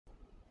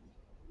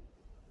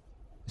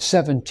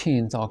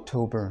17th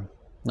October,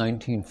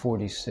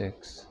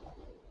 1946.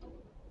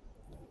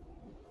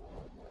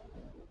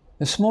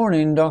 This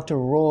morning, Dr.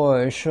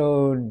 Roy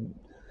showed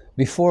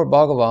before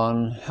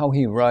Bhagavan how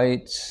he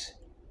writes,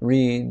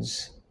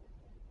 reads.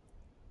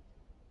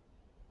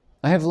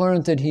 I have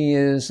learned that he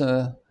is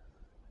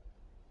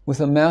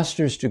with a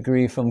master's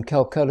degree from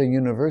Calcutta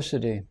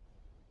University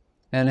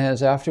and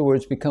has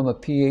afterwards become a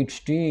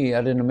PhD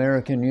at an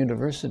American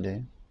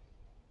university.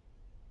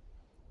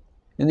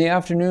 In the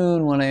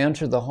afternoon, when I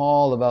entered the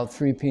hall about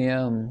 3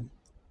 p.m.,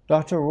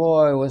 Dr.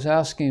 Roy was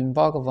asking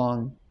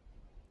Bhagavan,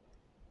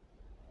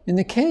 in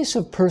the case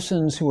of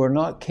persons who are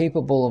not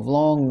capable of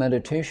long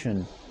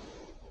meditation,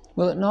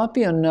 will it not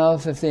be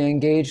enough if they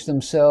engage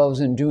themselves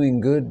in doing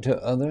good to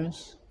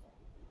others?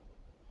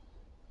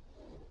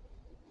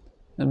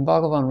 And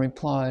Bhagavan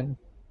replied,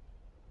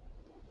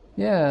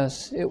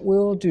 yes, it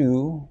will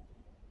do.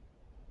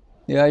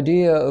 The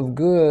idea of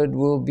good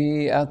will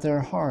be at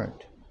their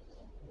heart.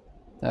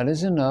 That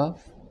is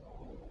enough.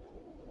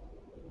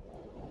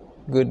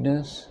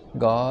 Goodness,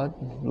 God,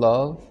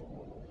 love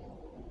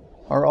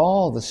are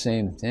all the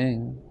same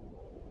thing.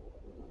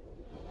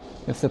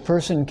 If the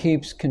person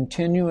keeps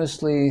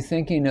continuously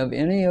thinking of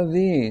any of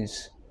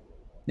these,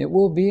 it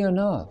will be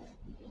enough.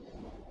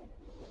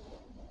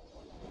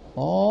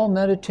 All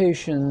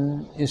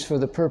meditation is for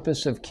the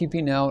purpose of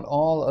keeping out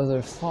all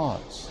other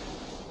thoughts.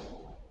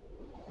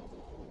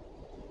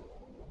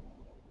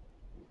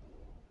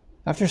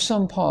 After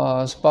some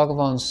pause,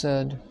 Bhagavan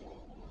said,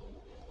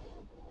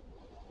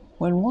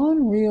 when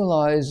one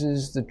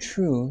realizes the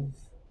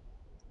truth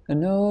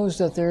and knows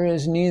that there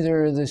is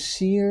neither the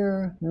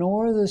seer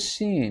nor the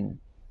seen,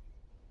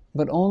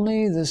 but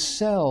only the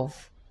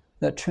self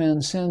that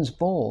transcends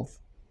both,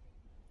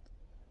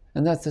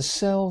 and that the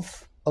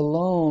self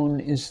alone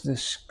is the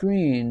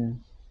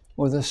screen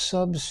or the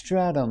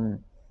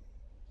substratum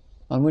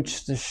on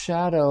which the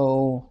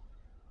shadow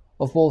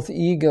of both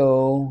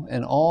ego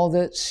and all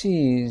that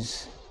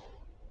sees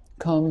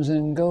comes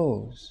and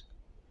goes.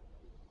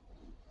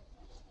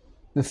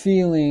 The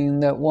feeling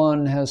that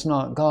one has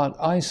not got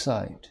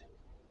eyesight,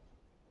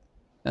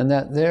 and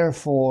that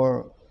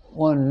therefore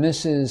one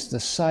misses the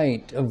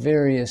sight of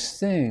various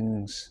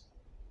things,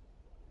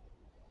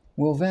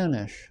 will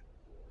vanish.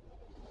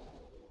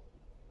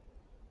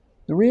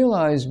 The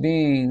realized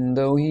being,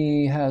 though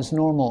he has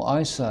normal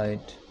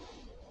eyesight,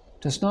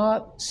 does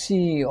not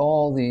see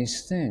all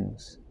these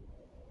things.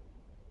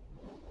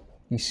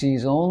 He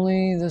sees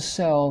only the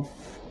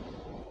self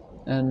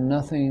and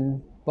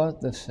nothing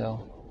but the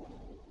self.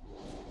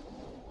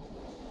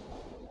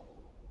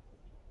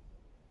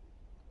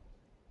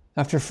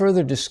 After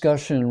further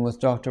discussion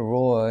with Dr.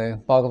 Roy,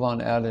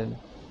 Bhagavan added,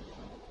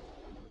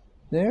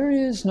 there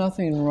is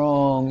nothing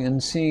wrong in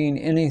seeing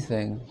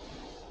anything,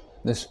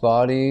 this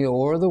body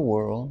or the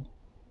world.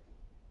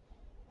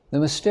 The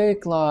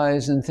mistake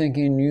lies in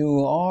thinking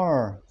you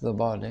are the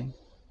body.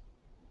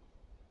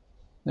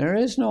 There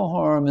is no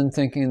harm in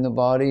thinking the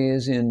body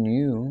is in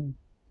you.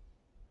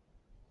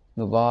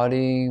 The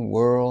body,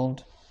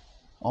 world,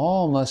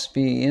 all must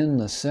be in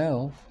the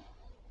self.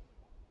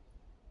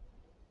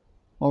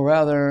 Or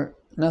rather,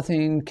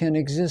 nothing can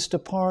exist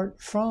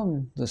apart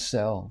from the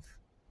self,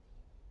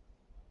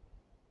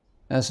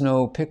 as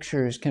no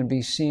pictures can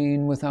be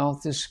seen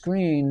without the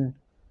screen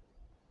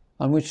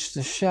on which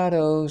the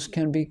shadows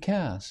can be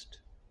cast.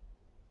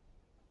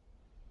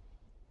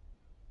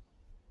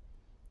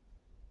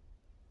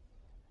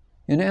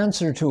 In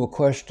answer to a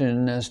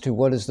question as to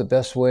what is the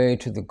best way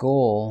to the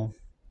goal,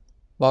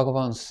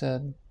 Bhagavan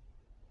said,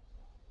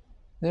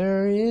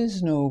 there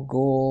is no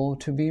goal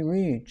to be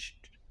reached.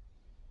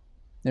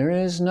 There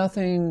is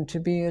nothing to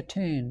be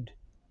attained.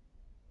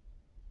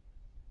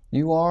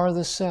 You are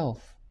the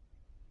self.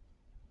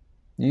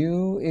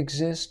 You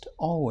exist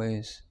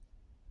always.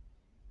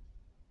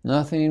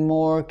 Nothing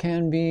more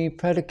can be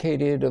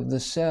predicated of the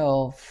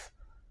self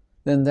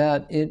than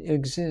that it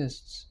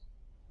exists.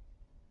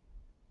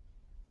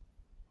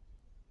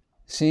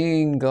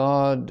 Seeing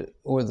God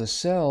or the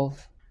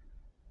self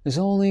is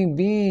only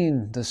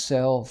being the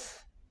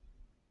self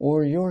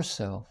or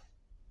yourself.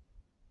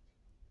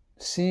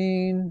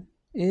 Seeing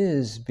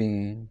is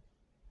being.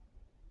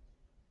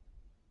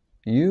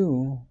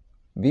 You,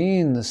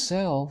 being the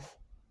self,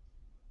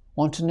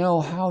 want to know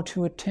how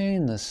to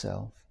attain the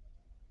self.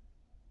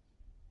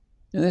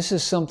 And this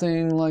is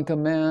something like a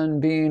man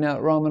being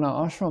at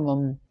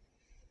Ramanasramam,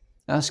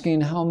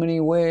 asking how many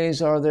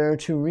ways are there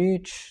to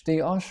reach the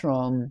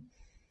ashram,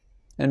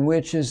 and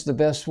which is the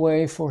best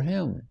way for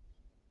him.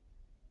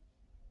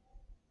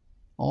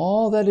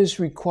 All that is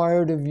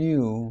required of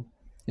you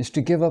is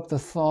to give up the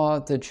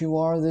thought that you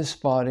are this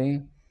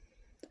body,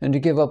 and to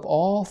give up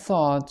all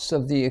thoughts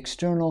of the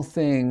external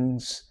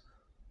things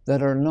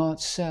that are not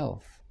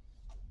self.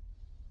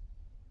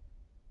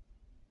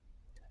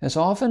 As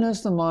often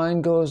as the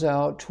mind goes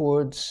out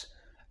towards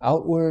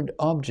outward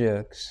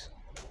objects,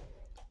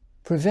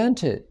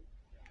 prevent it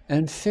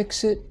and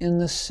fix it in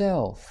the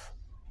self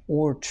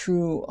or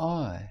true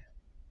I.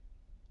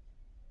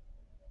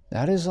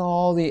 That is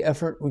all the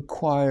effort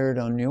required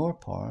on your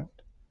part.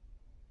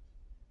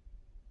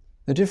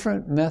 The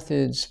different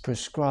methods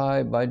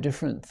prescribed by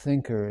different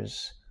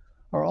thinkers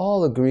are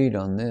all agreed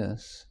on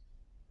this.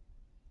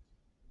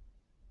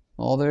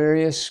 All the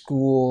various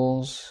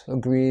schools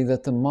agree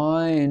that the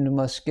mind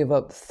must give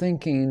up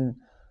thinking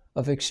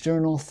of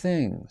external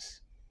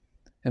things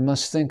and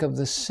must think of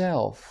the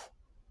self,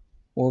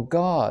 or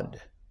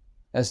God,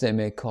 as they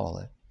may call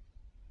it.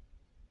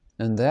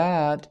 And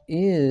that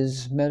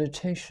is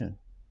meditation.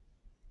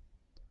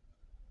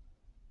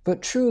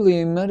 But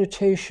truly,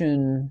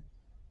 meditation,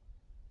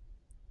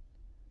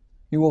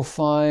 you will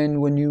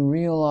find when you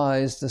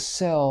realize the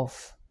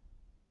self,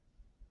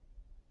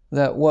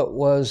 that what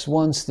was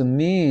once the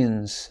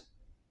means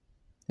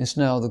is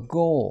now the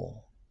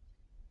goal.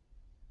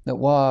 That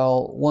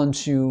while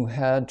once you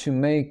had to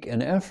make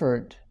an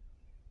effort,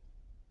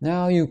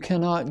 now you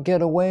cannot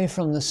get away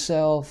from the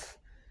self,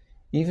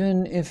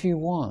 even if you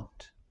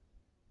want.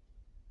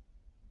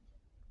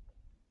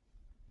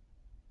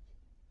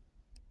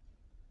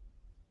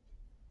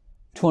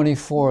 November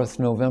 24th,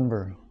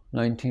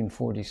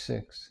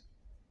 1946.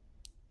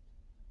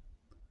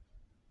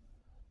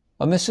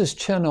 A Mrs.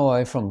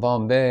 Chenoy from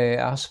Bombay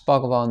asked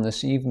Bhagavan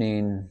this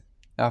evening,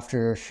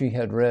 after she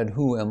had read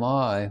Who Am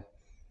I?,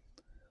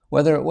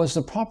 whether it was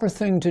the proper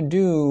thing to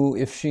do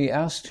if she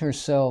asked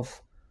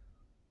herself,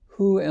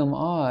 Who am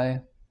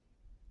I?,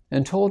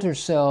 and told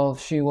herself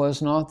she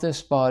was not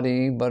this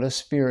body but a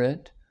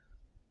spirit,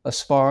 a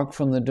spark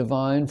from the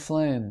divine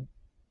flame.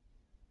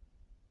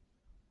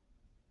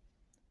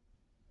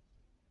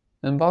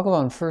 And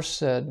Bhagavan first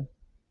said,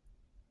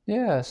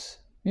 yes,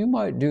 you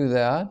might do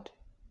that,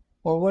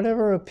 or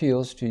whatever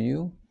appeals to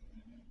you.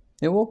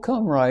 It will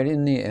come right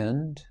in the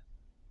end.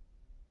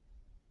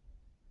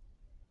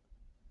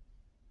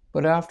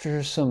 But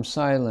after some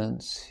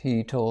silence,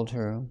 he told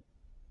her,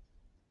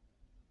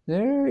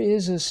 there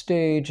is a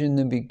stage in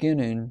the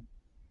beginning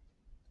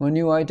when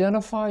you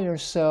identify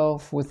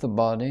yourself with the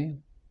body,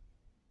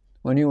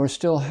 when you are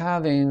still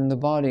having the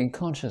body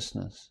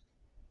consciousness.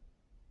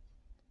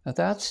 At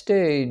that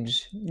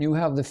stage, you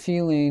have the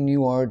feeling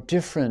you are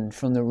different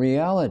from the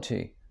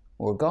reality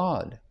or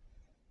God.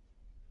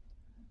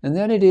 And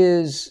then it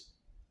is,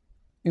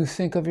 you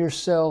think of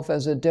yourself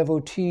as a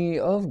devotee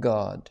of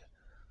God,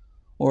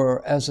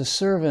 or as a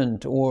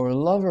servant or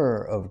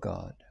lover of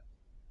God.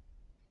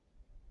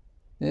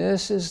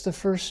 This is the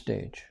first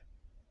stage.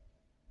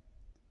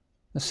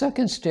 The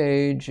second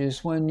stage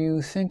is when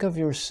you think of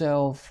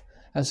yourself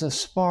as a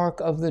spark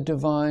of the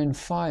divine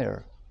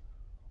fire,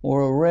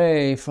 or a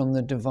ray from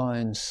the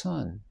divine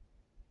sun.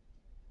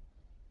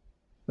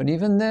 But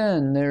even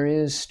then, there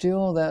is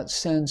still that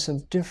sense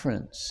of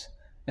difference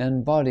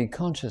and body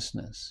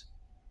consciousness.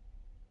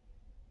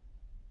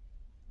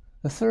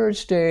 The third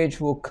stage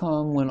will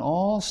come when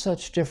all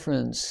such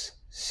difference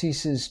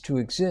ceases to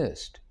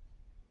exist,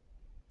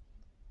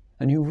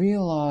 and you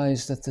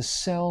realize that the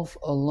self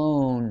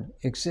alone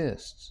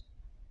exists.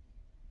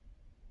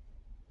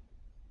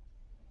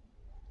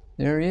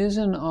 There is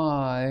an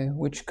I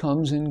which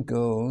comes and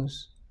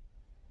goes,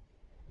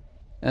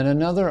 and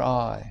another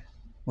I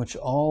which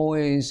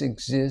always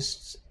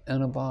exists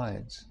and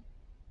abides.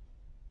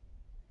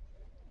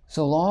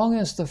 So long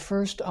as the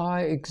first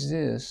I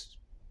exists,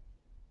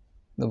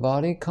 the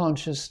body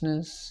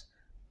consciousness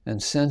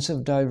and sense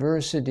of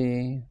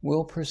diversity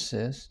will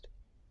persist.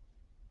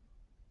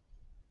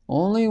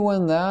 Only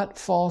when that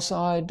false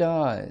I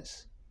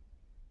dies,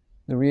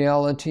 the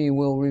reality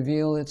will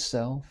reveal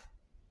itself.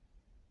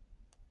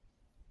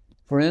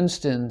 For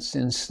instance,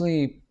 in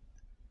sleep,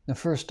 the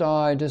first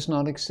I does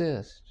not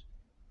exist.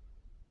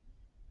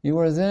 You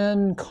are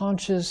then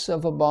conscious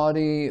of a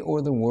body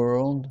or the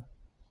world.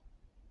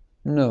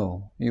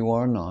 No, you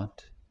are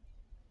not.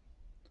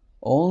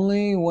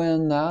 Only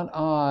when that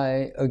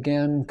I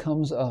again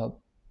comes up,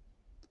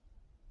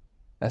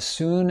 as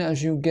soon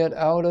as you get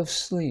out of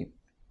sleep,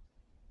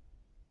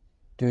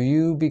 do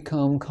you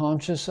become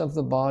conscious of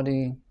the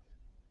body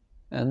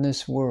and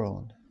this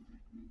world.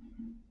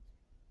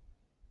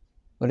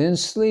 But in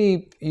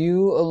sleep,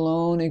 you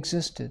alone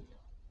existed.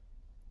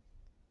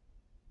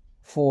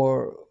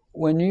 For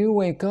when you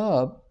wake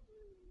up,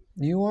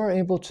 you are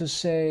able to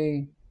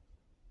say,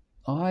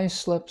 I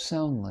slept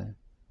soundly.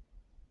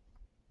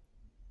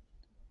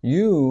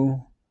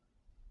 You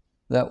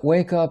that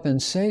wake up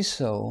and say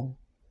so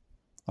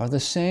are the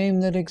same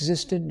that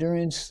existed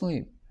during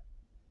sleep.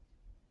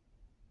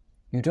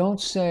 You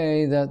don't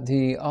say that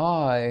the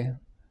I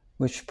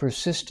which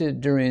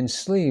persisted during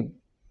sleep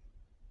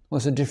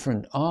was a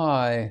different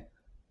I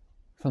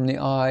from the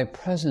I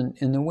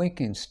present in the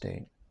waking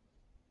state.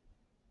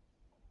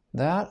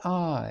 That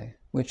I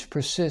which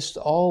persists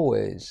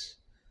always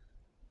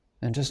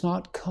and does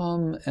not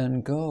come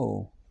and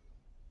go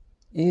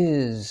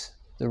is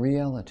the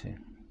reality.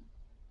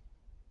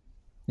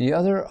 The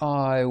other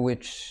I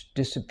which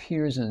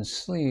disappears in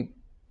sleep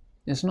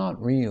is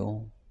not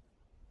real.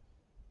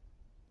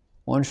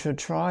 One should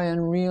try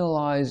and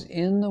realize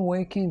in the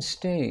waking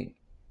state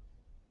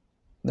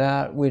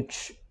that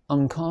which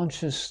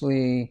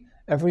unconsciously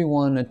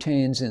everyone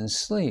attains in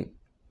sleep,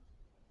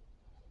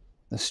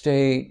 the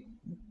state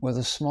where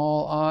the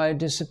small I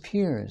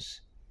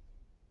disappears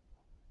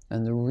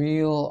and the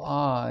real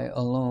I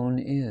alone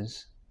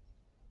is.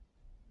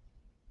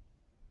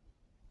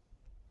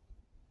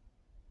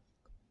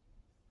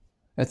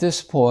 At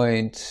this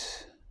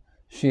point,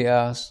 she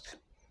asked,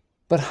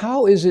 "But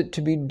how is it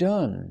to be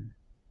done?"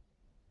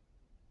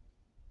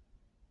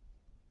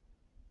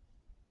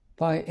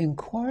 By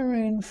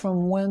inquiring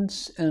from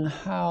whence and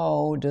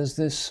how does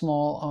this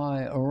small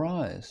I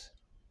arise.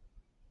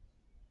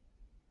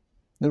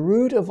 The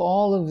root of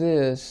all of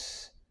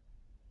this,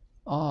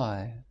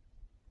 I.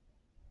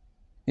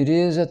 It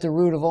is at the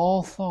root of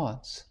all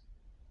thoughts.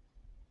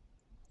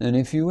 And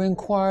if you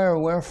inquire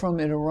wherefrom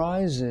it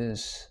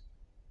arises,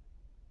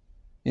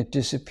 it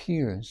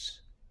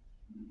disappears.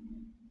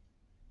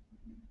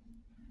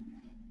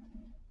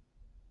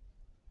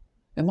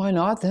 Am I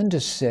not then to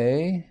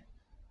say,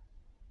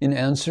 in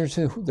answer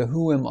to the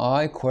who am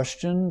I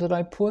question that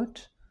I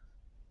put,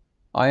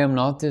 I am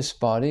not this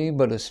body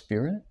but a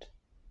spirit?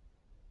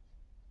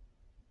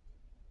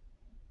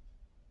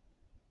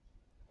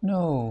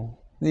 No,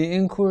 the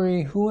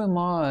inquiry who am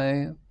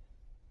I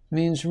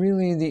means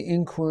really the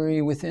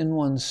inquiry within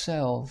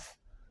oneself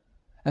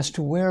as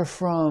to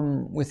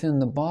wherefrom within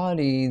the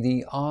body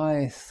the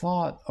I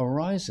thought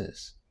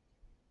arises.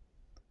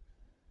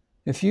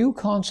 If you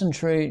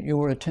concentrate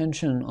your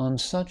attention on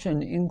such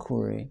an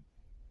inquiry,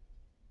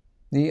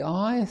 the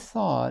I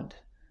thought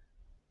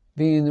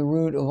being the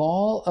root of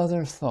all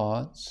other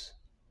thoughts,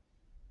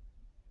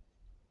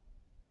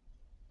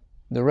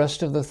 the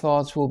rest of the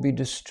thoughts will be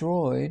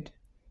destroyed,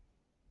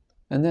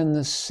 and then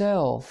the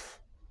self,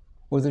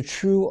 or the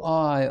true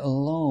I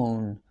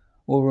alone,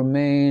 will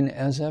remain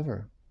as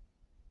ever.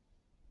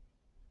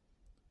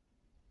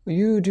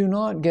 You do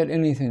not get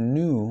anything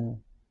new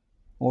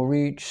or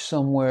reach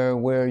somewhere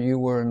where you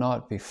were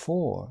not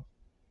before.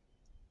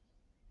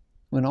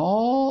 When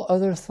all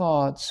other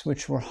thoughts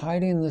which were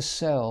hiding the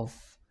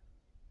self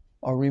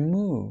are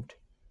removed,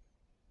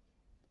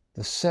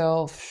 the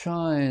self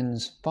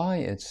shines by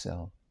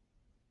itself.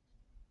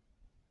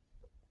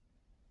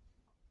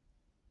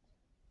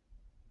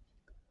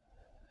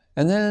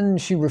 And then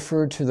she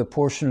referred to the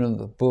portion of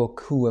the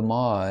book, Who Am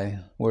I?,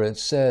 where it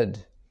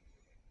said,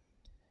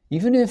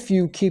 even if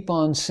you keep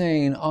on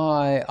saying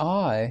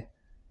I,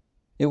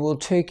 it will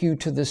take you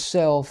to the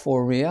self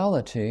or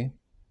reality,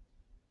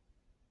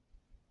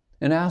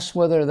 and asked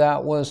whether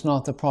that was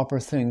not the proper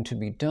thing to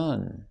be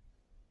done.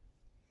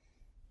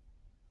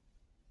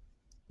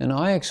 And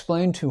I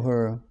explained to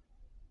her,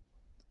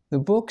 the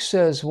book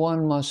says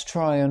one must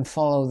try and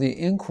follow the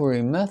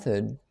inquiry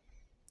method,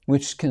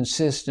 which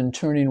consists in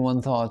turning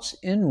one's thoughts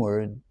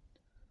inward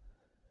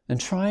and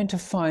trying to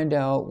find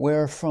out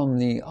where from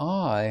the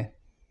I,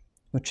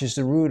 which is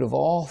the root of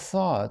all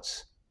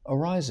thoughts,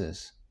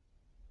 arises.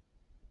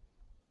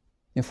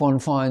 If one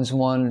finds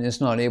one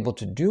is not able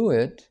to do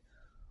it,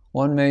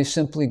 one may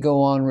simply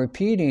go on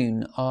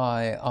repeating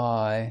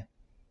I,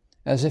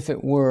 as if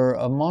it were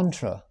a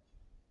mantra,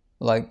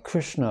 like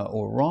Krishna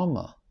or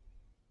Rama,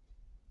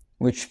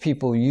 which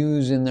people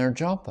use in their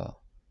japa.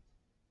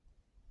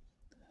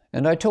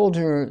 And I told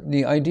her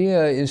the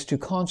idea is to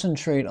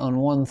concentrate on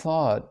one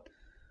thought,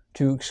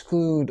 to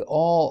exclude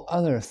all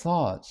other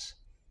thoughts,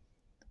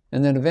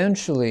 and that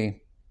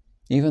eventually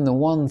even the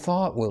one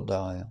thought will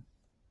die.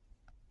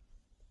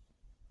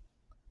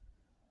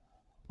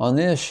 On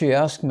this, she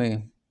asked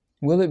me,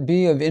 will it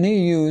be of any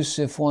use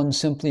if one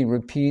simply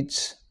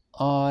repeats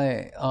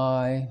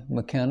I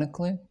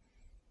mechanically?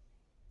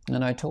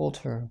 And I told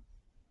her,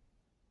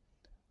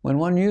 when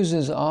one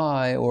uses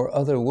I or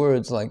other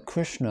words like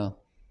Krishna,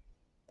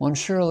 one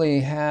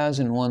surely has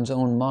in one's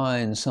own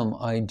mind some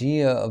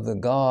idea of the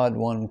God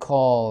one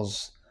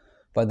calls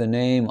by the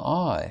name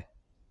I.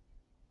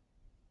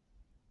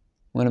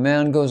 When a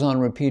man goes on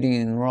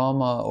repeating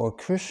Rama or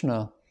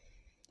Krishna,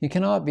 he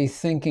cannot be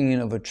thinking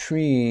of a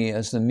tree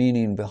as the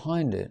meaning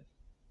behind it.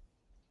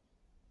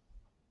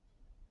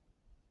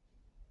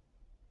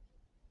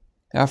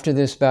 After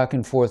this back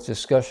and forth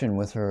discussion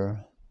with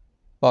her,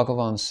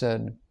 Bhagavan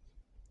said,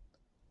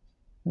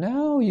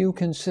 now you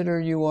consider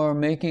you are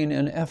making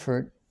an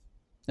effort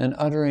and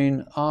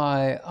uttering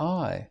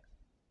I,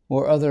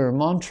 or other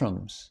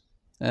mantrams,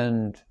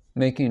 and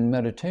making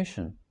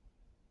meditation.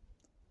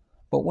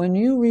 But when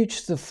you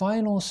reach the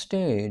final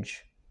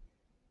stage,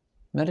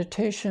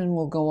 meditation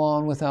will go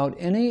on without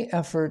any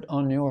effort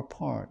on your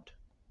part.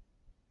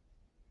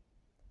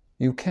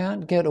 You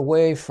can't get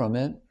away from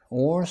it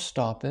or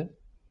stop it,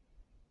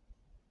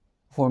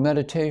 for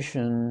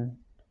meditation,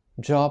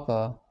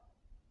 japa,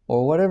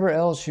 or whatever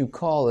else you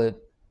call it,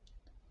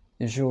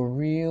 is your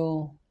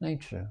real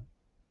nature.